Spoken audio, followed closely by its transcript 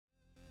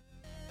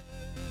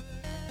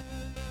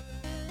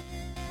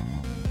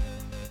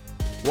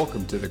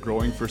Welcome to the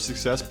Growing for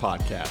Success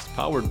podcast,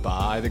 powered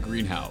by The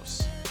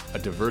Greenhouse, a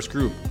diverse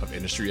group of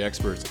industry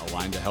experts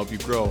aligned to help you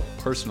grow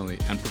personally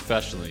and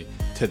professionally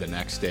to the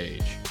next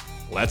stage.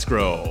 Let's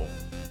grow.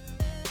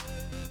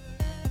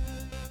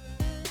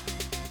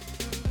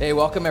 Hey,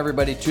 welcome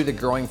everybody to the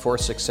Growing for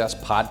Success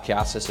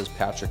podcast. This is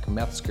Patrick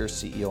Metzger,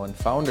 CEO and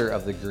founder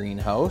of The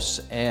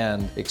Greenhouse,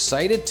 and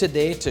excited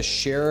today to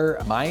share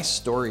my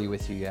story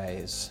with you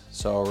guys.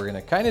 So we're going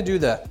to kind of do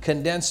the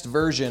condensed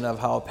version of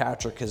how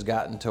Patrick has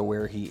gotten to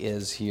where he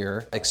is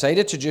here.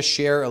 Excited to just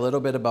share a little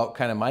bit about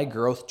kind of my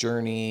growth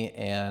journey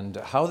and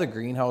how the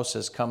Greenhouse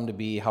has come to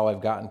be, how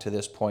I've gotten to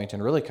this point,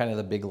 and really kind of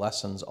the big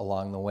lessons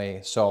along the way.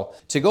 So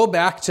to go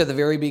back to the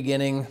very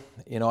beginning,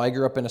 I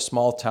grew up in a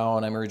small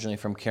town. I'm originally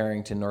from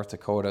Carrington, North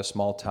Dakota, a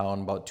small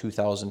town, about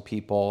 2,000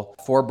 people.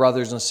 4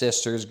 brothers and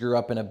sisters, grew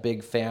up in a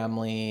big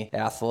family.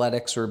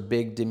 Athletics were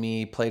big to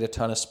me, played a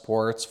ton of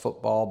sports,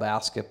 football,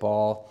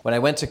 basketball. When I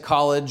went to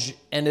college,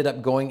 ended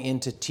up going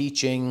into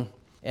teaching,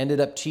 ended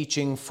up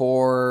teaching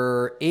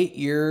for 8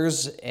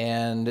 years,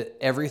 and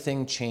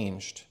everything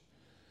changed.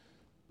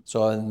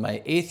 So in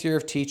my 8th year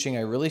of teaching,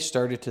 I really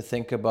started to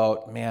think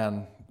about,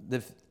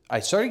 I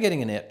started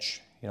getting an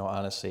itch,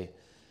 honestly.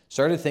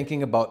 Started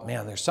thinking about,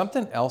 there's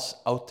something else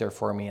out there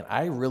for me, and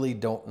I really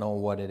don't know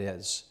what it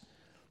is.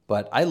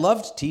 But I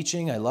loved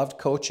teaching, I loved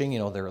coaching,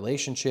 the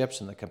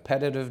relationships and the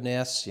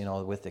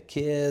competitiveness, with the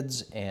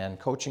kids and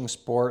coaching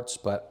sports.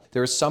 But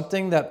there was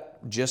something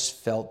that just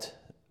felt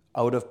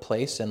out of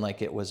place and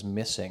like it was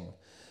missing.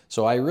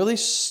 So it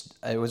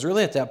was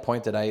really at that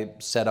point that I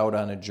set out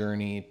on a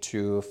journey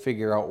to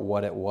figure out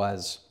what it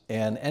was,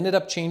 and ended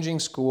up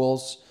changing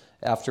schools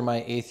after my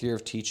 8th year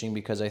of teaching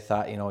because I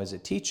thought, is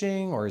it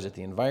teaching or is it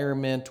the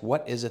environment?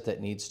 What is it that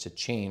needs to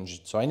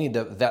change? So I need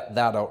to vet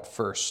that out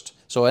first.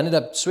 So I ended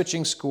up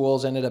switching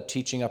schools, ended up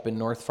teaching up in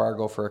North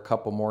Fargo for a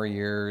couple more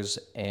years.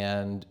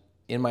 And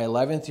in my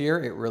 11th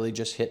year, it really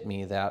just hit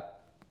me that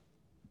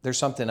there's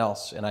something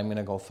else and I'm going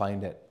to go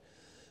find it.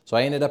 So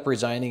I ended up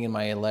resigning in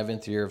my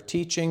 11th year of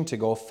teaching to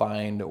go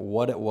find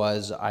what it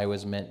was I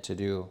was meant to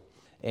do.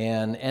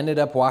 And ended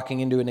up walking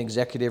into an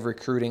executive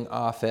recruiting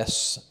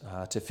office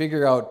to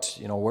figure out,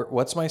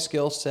 what's my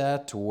skill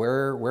set,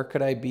 where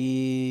could I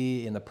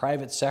be in the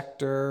private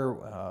sector,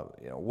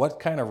 what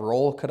kind of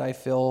role could I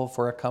fill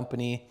for a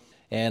company.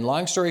 And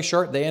long story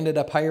short, they ended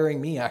up hiring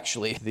me,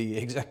 actually, the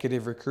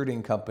executive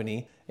recruiting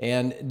company,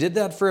 and did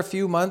that for a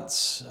few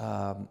months.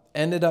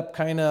 Ended up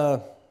kind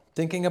of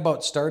thinking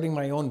about starting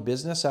my own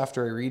business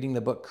after reading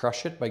the book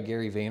Crush It by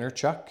Gary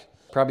Vaynerchuk.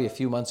 Probably a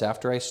few months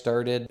after I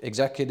started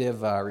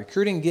executive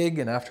recruiting gig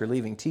and after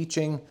leaving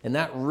teaching. And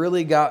that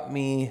really got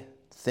me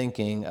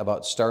thinking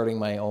about starting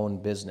my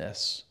own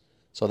business.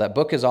 So that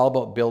book is all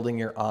about building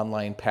your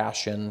online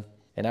passion.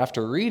 And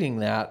after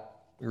reading that,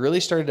 really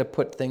started to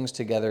put things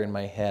together in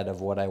my head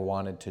of what I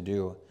wanted to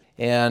do.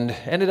 And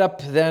ended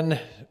up then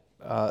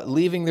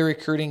leaving the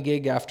recruiting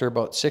gig after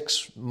about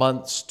 6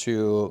 months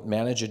to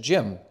manage a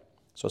gym.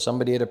 So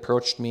somebody had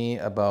approached me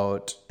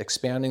about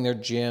expanding their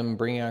gym,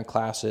 bringing on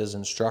classes,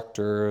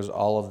 instructors,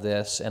 all of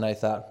this. And I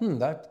thought,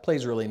 that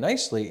plays really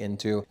nicely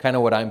into kind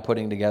of what I'm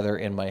putting together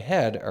in my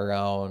head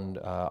around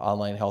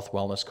online health,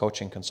 wellness,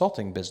 coaching,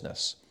 consulting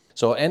business.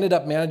 So I ended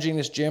up managing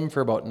this gym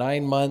for about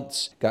 9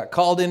 months, got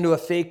called into a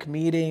fake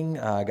meeting,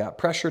 got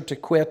pressured to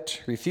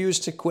quit,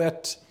 refused to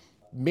quit,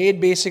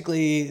 made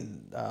basically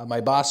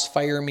my boss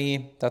fire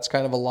me. That's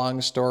kind of a long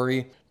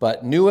story,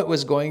 but knew it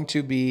was going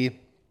to be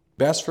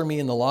best for me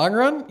in the long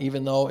run,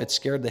 even though it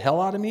scared the hell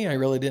out of me. I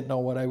really didn't know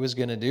what I was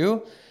going to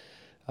do.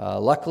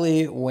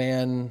 Luckily,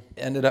 when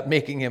ended up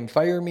making him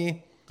fire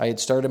me, I had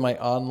started my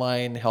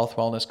online health,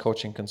 wellness,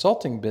 coaching,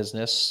 consulting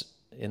business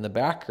in the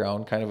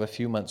background kind of a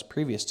few months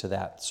previous to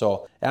that.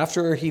 So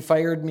after he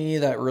fired me,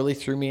 that really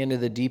threw me into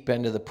the deep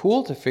end of the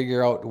pool to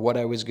figure out what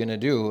I was going to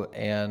do.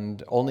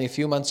 And only a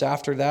few months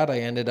after that,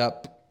 I ended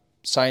up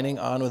signing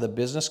on with a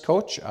business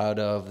coach out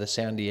of the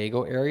San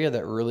Diego area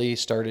that really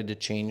started to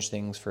change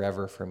things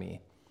forever for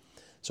me.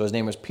 So his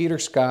name was Peter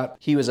Scott.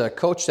 He was a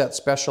coach that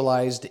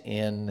specialized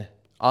in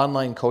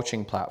online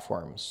coaching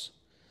platforms.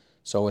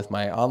 So with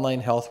my online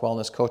health,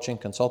 wellness, coaching,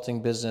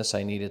 consulting business,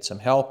 I needed some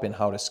help in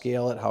how to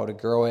scale it, how to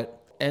grow it.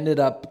 Ended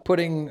up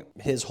putting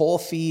his whole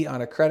fee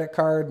on a credit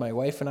card. My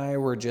wife and I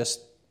were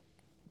just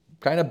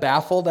kind of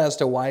baffled as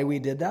to why we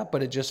did that,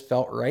 but it just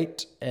felt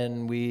right.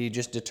 And we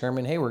just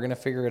determined, hey, we're going to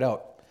figure it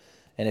out.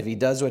 And if he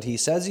does what he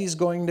says he's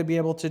going to be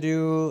able to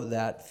do,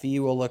 that fee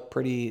will look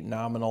pretty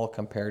nominal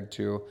compared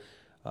to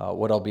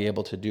what I'll be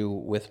able to do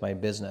with my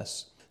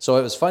business. So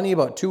it was funny,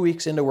 about 2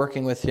 weeks into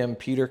working with him,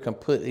 Peter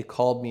completely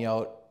called me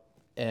out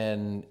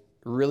and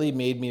really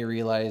made me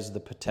realize the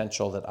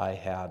potential that I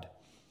had.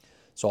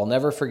 So I'll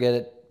never forget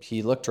it.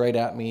 He looked right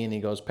at me and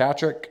he goes,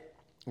 "Patrick,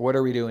 what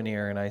are we doing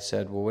here?" And I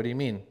said, "Well, what do you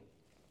mean?"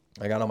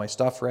 "I got all my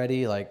stuff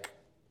ready. I'm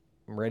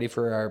ready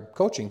for our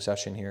coaching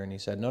session here." And he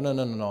said,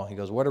 No. He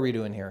goes, "What are we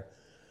doing here?"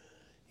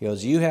 He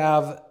goes, "You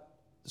have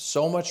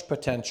so much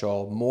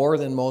potential, more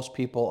than most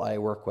people I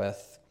work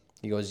with.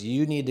 He goes,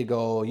 you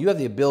have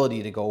the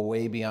ability to go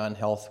way beyond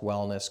health,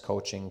 wellness,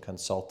 coaching,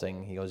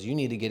 consulting. He goes, you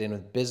need to get in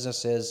with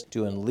businesses,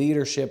 doing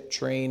leadership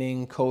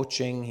training,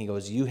 coaching. He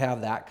goes, you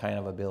have that kind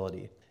of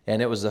ability.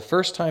 And it was the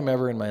first time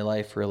ever in my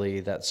life,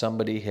 really, that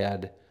somebody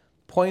had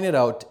pointed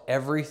out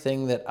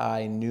everything that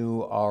I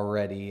knew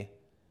already,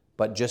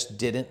 but just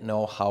didn't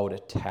know how to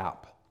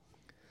tap.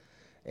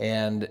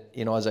 And,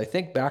 as I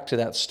think back to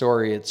that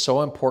story, it's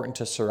so important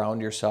to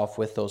surround yourself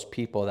with those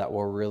people that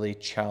will really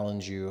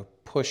challenge you,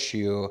 push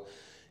you,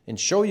 and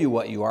show you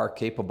what you are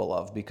capable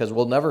of, because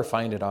we'll never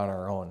find it on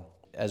our own.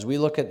 As we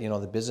look at,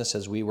 the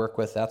businesses we work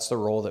with, that's the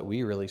role that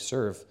we really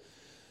serve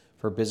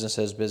for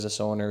businesses, business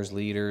owners,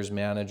 leaders,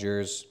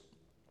 managers.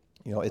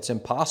 It's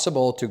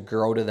impossible to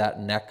grow to that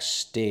next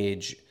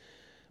stage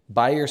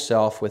by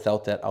yourself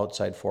without that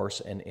outside force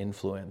and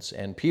influence.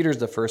 And Peter's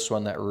the first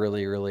one that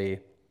really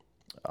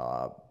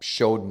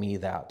showed me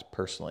that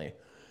personally.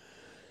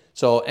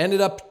 So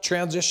ended up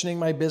transitioning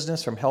my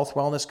business from health,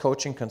 wellness,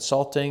 coaching,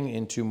 consulting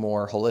into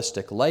more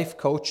holistic life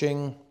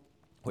coaching,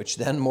 which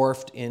then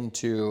morphed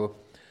into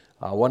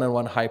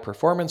one-on-one high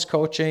performance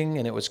coaching.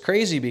 And it was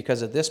crazy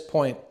because at this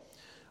point,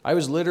 I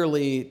was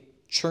literally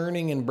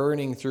churning and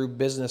burning through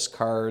business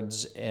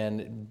cards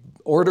and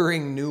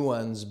ordering new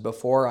ones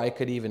before I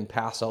could even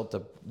pass out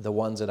the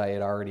ones that I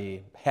had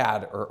already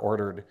had or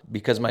ordered,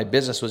 because my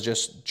business was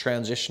just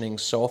transitioning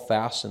so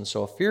fast and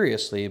so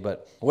furiously.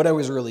 But what I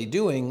was really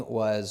doing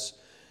was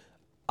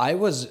I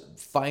was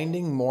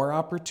finding more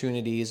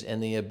opportunities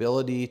and the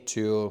ability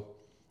to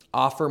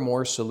offer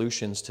more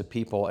solutions to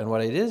people. And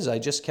what I did is I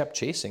just kept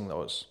chasing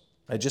those.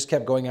 I just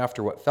kept going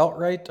after what felt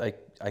right.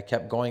 I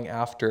kept going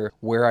after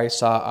where I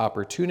saw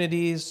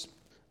opportunities.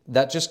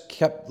 That just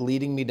kept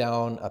leading me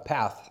down a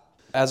path.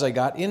 As I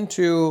got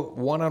into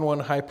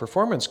one-on-one high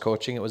performance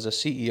coaching, it was a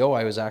CEO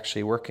I was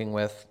actually working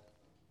with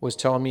was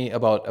telling me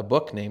about a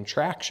book named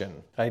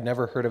Traction. I'd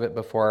never heard of it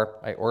before.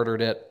 I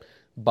ordered it,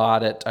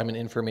 bought it. I'm an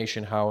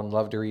information hound,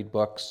 love to read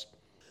books.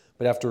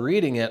 But after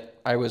reading it,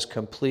 I was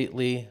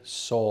completely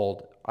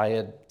sold. I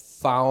had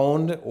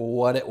found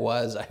what it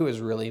was I was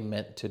really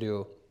meant to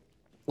do.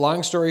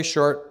 Long story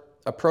short,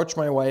 approached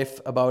my wife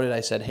about it.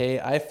 I said, hey,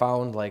 I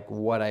found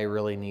what I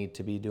really need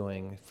to be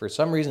doing. For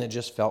some reason, it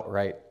just felt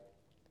right.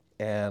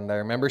 And I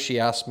remember she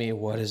asked me,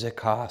 what does it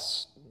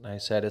cost? And I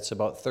said, it's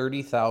about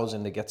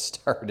 $30,000 to get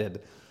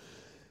started.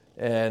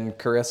 And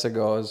Carissa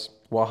goes,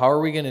 well, how are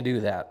we going to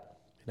do that?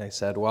 And I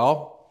said,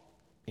 well,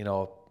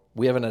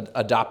 we have an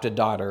adopted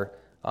daughter.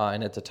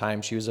 And at the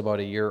time she was about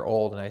a year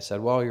old. And I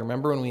said, well, you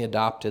remember when we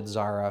adopted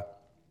Zara? I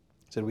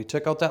said, we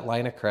took out that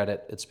line of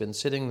credit. It's been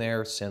sitting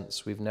there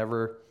since. We've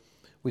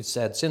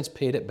said since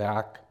paid it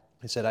back.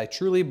 I said, I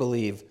truly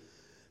believe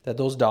that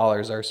those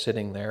dollars are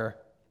sitting there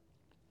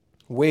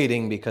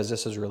waiting because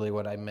this is really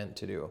what I meant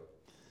to do.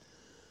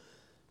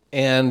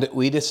 And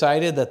we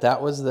decided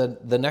that was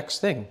the next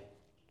thing.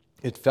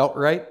 It felt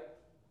right.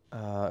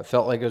 It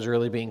felt like I was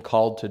really being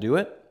called to do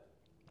it.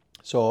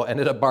 So I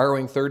ended up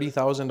borrowing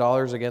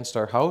 $30,000 against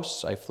our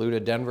house. I flew to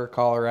Denver,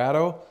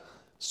 Colorado,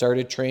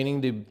 started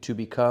training to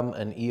become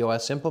an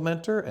EOS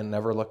implementer, and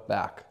never looked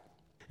back.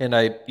 And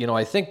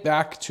I think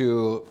back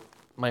to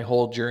my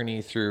whole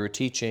journey through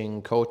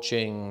teaching,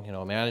 coaching,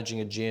 managing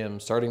a gym,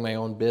 starting my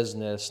own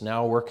business,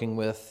 now working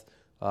with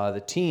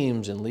the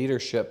teams and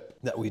leadership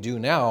that we do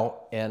now.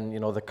 And,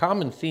 the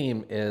common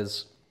theme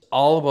is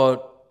all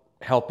about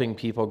helping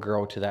people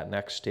grow to that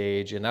next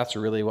stage. And that's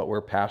really what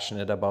we're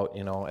passionate about,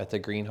 at the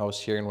greenhouse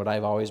here. And what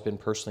I've always been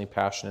personally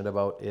passionate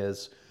about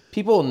is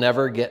people will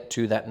never get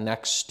to that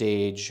next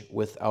stage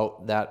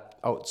without that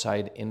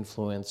outside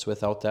influence,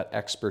 without that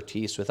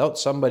expertise, without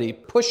somebody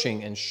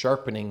pushing and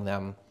sharpening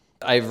them.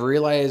 I've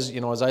realized,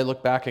 as I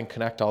look back and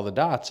connect all the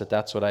dots,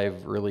 that's what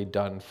I've really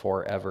done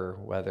forever,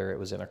 whether it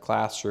was in a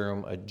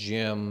classroom, a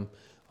gym,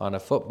 on a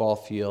football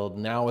field.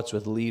 Now it's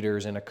with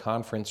leaders in a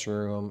conference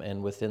room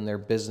and within their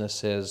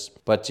businesses.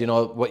 But,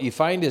 what you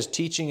find is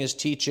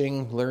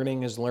teaching,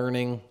 learning is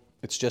learning.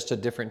 It's just a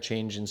different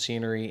change in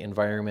scenery,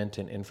 environment,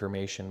 and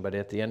information. But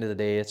at the end of the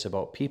day, it's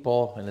about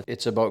people and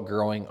it's about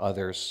growing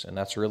others. And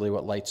that's really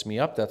what lights me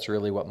up. That's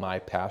really what my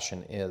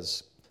passion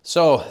is.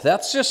 So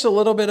that's just a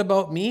little bit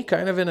about me,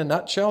 kind of in a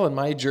nutshell, and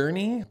my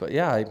journey. But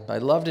yeah, I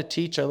love to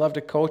teach. I love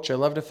to coach. I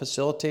love to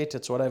facilitate.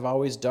 It's what I've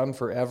always done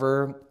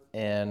forever.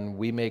 And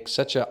we make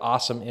such an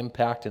awesome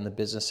impact in the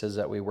businesses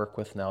that we work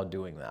with now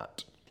doing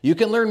that. You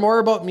can learn more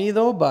about me,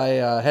 though, by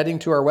heading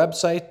to our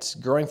website,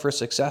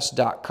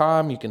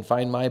 growingforsuccess.com. You can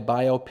find my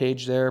bio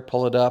page there,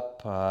 pull it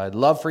up. I'd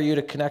love for you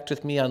to connect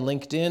with me on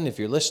LinkedIn if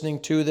you're listening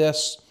to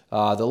this.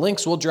 The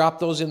links, we'll drop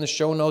those in the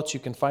show notes. You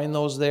can find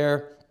those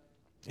there.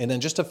 And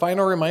then just a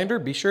final reminder,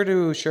 be sure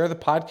to share the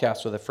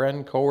podcast with a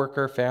friend,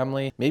 coworker,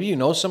 family. Maybe you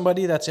know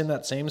somebody that's in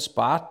that same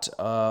spot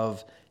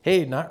of,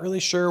 hey, not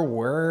really sure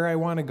where I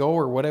want to go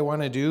or what I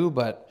want to do,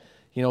 but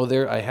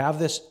I have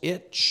this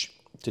itch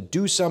to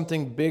do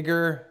something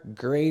bigger,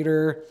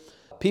 greater.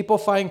 People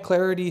find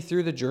clarity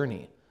through the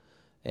journey.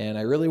 And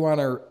I really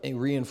want to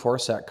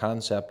reinforce that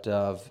concept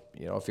of,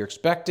 if you're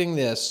expecting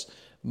this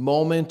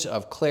moment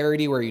of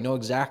clarity where you know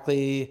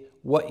exactly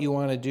what you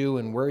want to do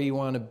and where you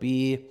want to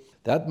be,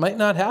 that might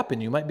not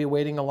happen. You might be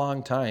waiting a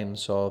long time.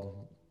 So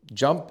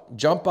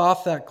jump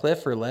off that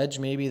cliff or ledge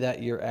maybe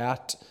that you're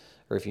at,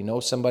 or if you know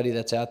somebody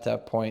that's at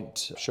that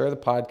point, share the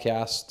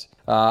podcast.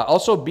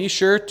 Also, be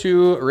sure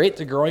to rate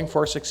the Growing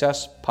for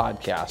Success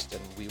podcast,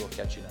 and we will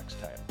catch you next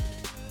time.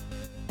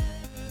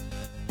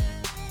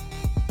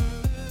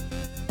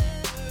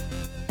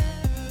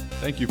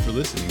 Thank you for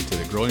listening to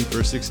the Growing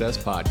for Success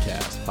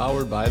podcast,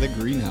 powered by The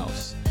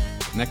Greenhouse.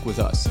 Connect with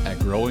us at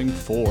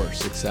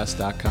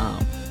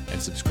growingforsuccess.com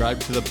and subscribe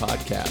to the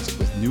podcast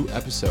with new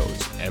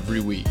episodes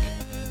every week.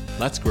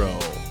 Let's grow.